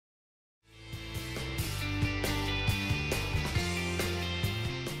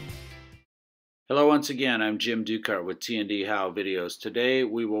Hello once again, I'm Jim Ducart with T&D How Videos. Today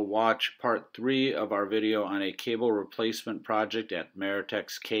we will watch part 3 of our video on a cable replacement project at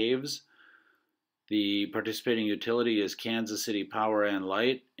Meritex Caves. The participating utility is Kansas City Power and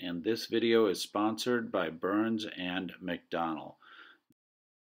Light, and this video is sponsored by Burns and McDonnell.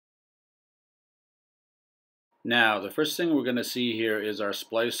 Now, the first thing we're going to see here is our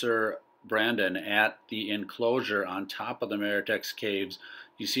splicer Brandon at the enclosure on top of the Meritex Caves.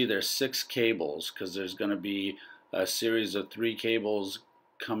 You see there's 6 cables because there's going to be a series of 3 cables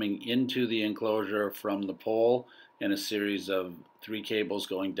coming into the enclosure from the pole and a series of 3 cables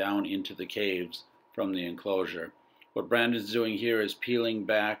going down into the caves from the enclosure. What Brandon's doing here is peeling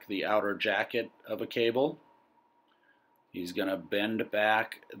back the outer jacket of a cable. He's going to bend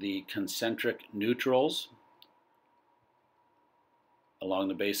back the concentric neutrals along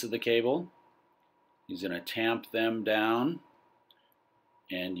the base of the cable. He's going to tamp them down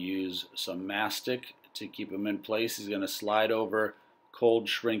and use some mastic to keep them in place. He's going to slide over cold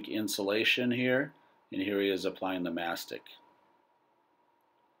shrink insulation here, and here he is applying the mastic.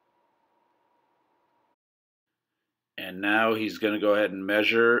 And now he's going to go ahead and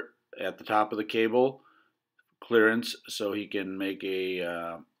measure at the top of the cable clearance so he can make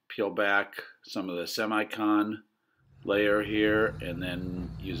a peel back some of the semicon layer here, and then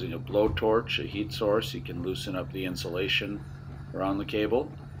using a blowtorch, a heat source, you can loosen up the insulation around the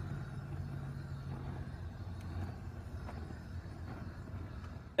cable.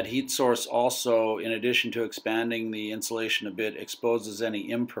 That heat source also, in addition to expanding the insulation a bit, exposes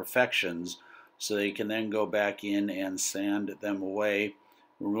any imperfections, so they can then go back in and sand them away.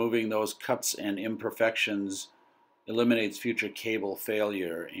 Removing those cuts and imperfections eliminates future cable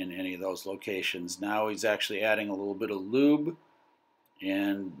failure in any of those locations. Now he's actually adding a little bit of lube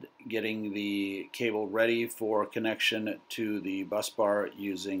and getting the cable ready for connection to the bus bar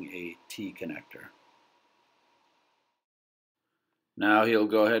using a T connector. Now he'll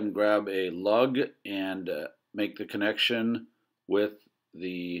go ahead and grab a lug and make the connection with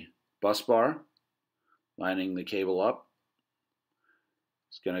the bus bar, lining the cable up.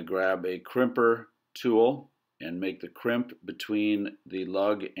 He's going to grab a crimper tool and make the crimp between the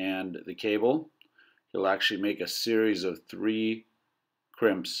lug and the cable. He'll actually make a series of 3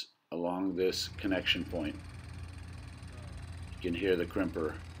 crimps along this connection point. You can hear the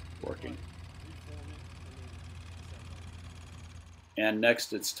crimper working. And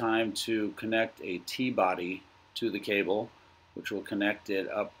next it's time to connect a T-body to the cable, which will connect it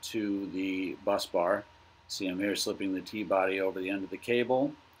up to the bus bar. See, I'm here slipping the T-body over the end of the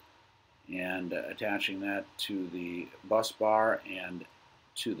cable and attaching that to the bus bar, and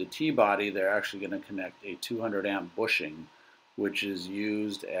to the T-body they're actually going to connect a 200 amp bushing, which is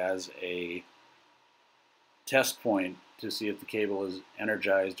used as a test point to see if the cable is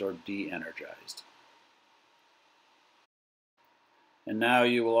energized or de-energized. And now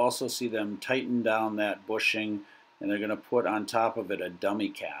you will also see them tighten down that bushing, and they're going to put on top of it a dummy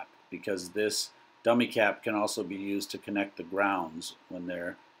cap, because this dummy cap can also be used to connect the grounds when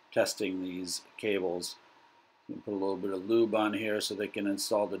they're testing these cables. You can put a little bit of lube on here so they can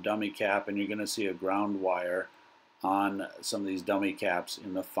install the dummy cap, and you're going to see a ground wire on some of these dummy caps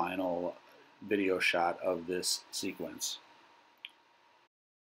in the final video shot of this sequence.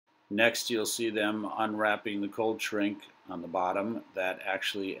 Next you'll see them unwrapping the cold shrink on the bottom that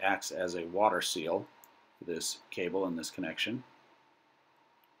actually acts as a water seal for this cable and this connection.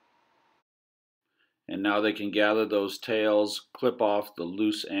 And now they can gather those tails, clip off the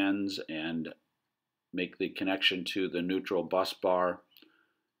loose ends, and make the connection to the neutral bus bar,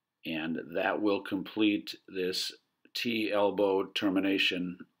 and that will complete this T-elbow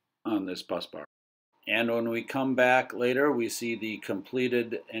termination on this bus bar. And when we come back later, we see the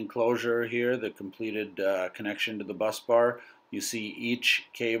completed enclosure here, the completed connection to the bus bar. You see each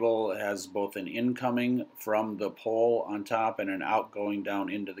cable has both an incoming from the pole on top and an outgoing down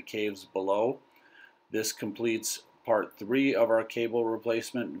into the caves below. This completes part 3 of our cable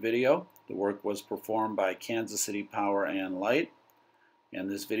replacement video. The work was performed by Kansas City Power and Light,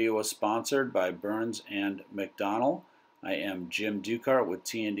 and this video was sponsored by Burns and McDonnell. I am Jim Ducart with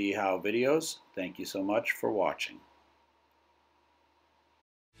T&D How Videos. Thank you so much for watching.